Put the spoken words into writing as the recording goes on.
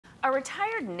A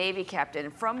retired Navy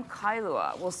captain from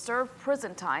Kailua will serve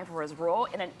prison time for his role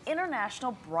in an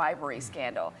international bribery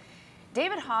scandal.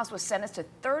 David Haas was sentenced to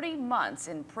 30 months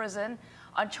in prison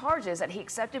on charges that he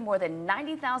accepted more than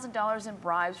 $90,000 in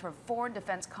bribes from foreign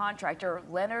defense contractor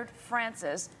Leonard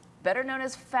Francis, better known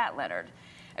as Fat Leonard.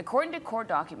 According to court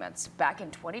documents, back in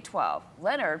 2012,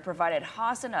 Leonard provided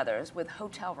Haas and others with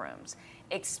hotel rooms,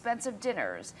 expensive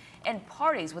dinners, and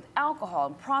parties with alcohol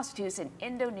and prostitutes in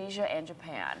Indonesia and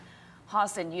Japan.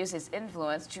 Haas then used his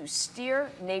influence to steer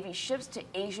Navy ships to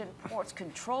Asian ports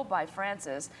controlled by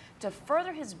Francis to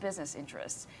further his business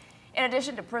interests. In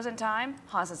addition to prison time,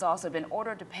 Haas has also been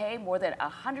ordered to pay more than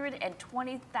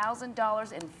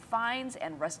 $120,000 in fines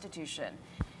and restitution.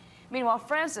 Meanwhile,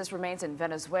 Francis remains in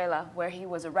Venezuela, where he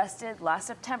was arrested last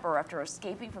September after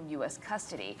escaping from U.S.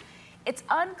 custody. It's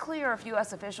unclear if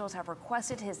U.S. officials have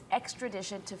requested his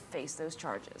extradition to face those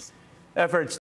charges. Efforts